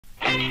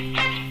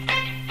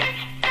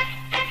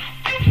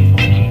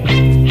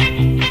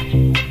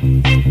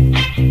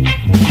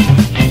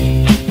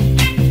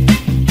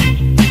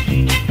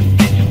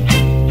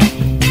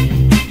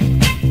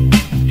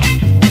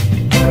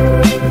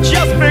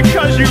Just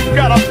because you've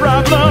got a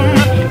problem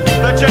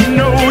that you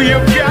know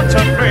you've got to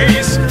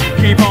face,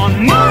 keep on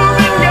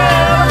moving,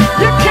 girl.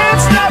 You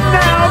can't stop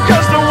now,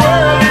 'cause the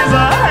world is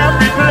a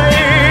happy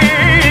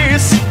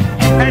place.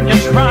 And you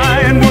try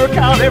and work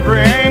out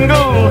every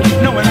angle,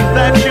 knowing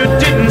that you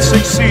didn't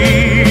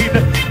succeed.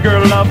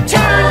 Girl, I've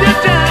turned you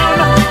down,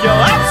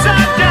 you're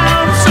upside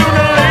down.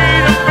 Sooner or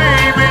later,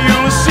 baby,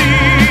 you'll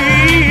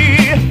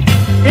see.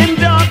 In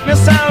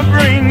darkness, I'll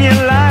bring you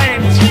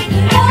light,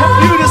 help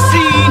you to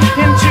see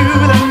into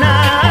the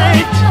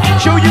night,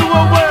 show you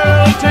a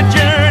world to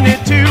journey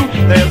to.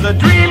 There's a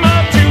dream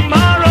of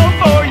tomorrow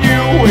for you.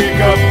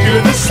 Wake up to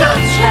the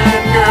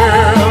sunshine,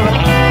 girl.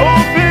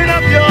 Open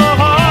up your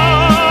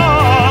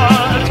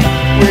heart.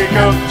 Wake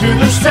up to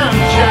the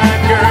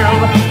sunshine, girl.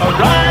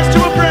 Arise to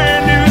a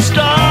brand new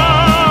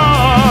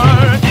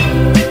start.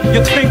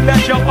 You think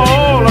that you're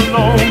all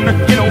alone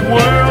in a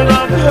world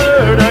of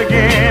hurt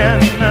again.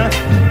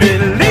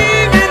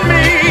 Believe in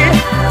me,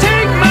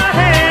 take my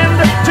hand.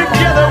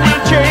 Together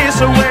we'll chase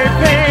away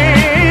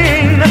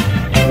pain.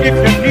 If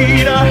you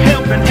need a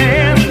helping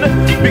hand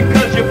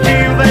because you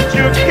feel that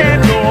you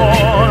can't go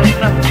on,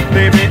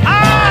 baby,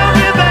 I'll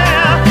be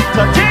there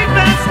to take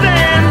that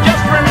stand.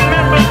 Just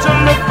remember to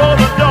look for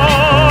the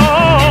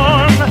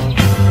dawn.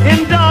 In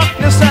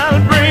darkness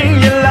I'll bring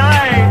you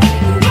light,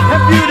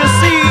 help you to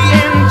see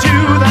into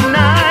the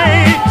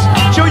night,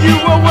 show you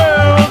a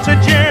world to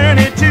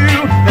journey to.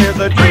 There's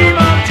a dream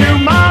of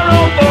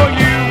tomorrow for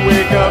you.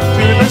 Wake up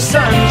to the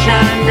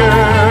sunshine,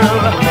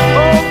 girl.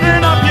 Open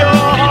up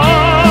your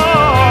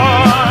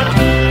heart.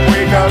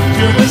 Wake up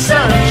to the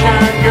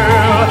sunshine,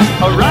 girl.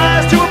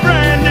 Arise to a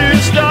brand new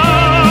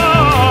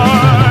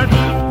start.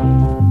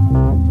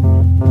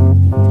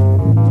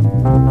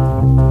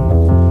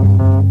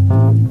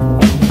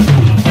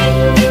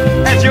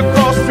 As you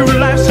cross through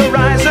life's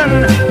horizon,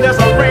 there's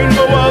a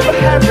rainbow of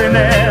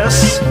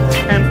happiness.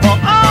 And for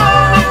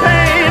all the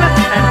pain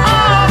and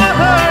all the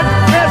hurt,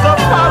 there's a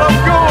pot of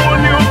gold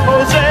you'll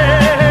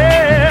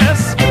possess.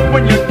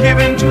 When you're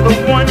given to the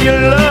one you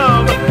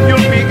love,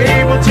 you'll be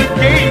able to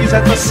gaze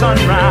at the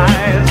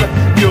sunrise.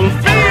 You'll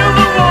feel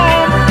the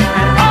warmth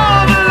and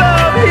all the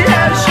love he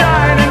has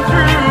shining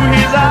through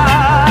his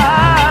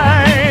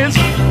eyes.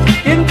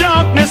 In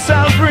darkness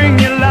I'll bring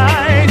you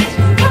light,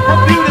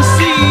 help you to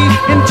see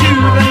into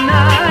the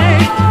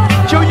night,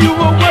 show you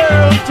a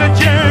world to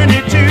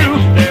journey to.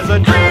 There's a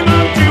dream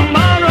of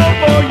tomorrow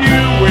for you.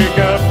 Wake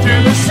up to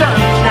the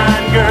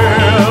sunshine,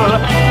 girl.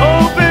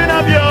 Open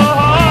up your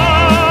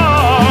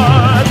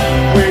heart.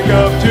 Wake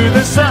up to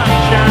the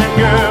sunshine,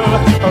 girl.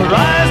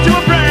 Arise to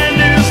a brand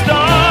new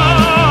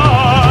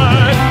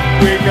start.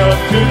 Wake up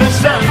to the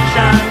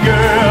sunshine,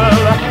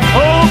 girl.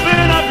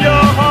 Open up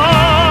your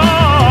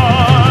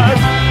heart.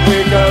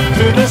 Wake up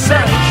to the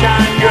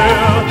sunshine,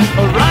 girl.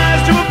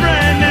 Arise to a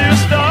brand new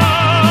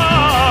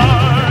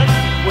start.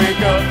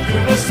 Wake up to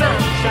the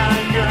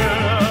sunshine,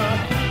 girl.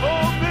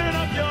 Open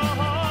up your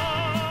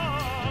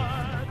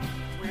heart.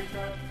 Wake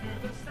up to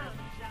the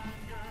sunshine,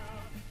 girl.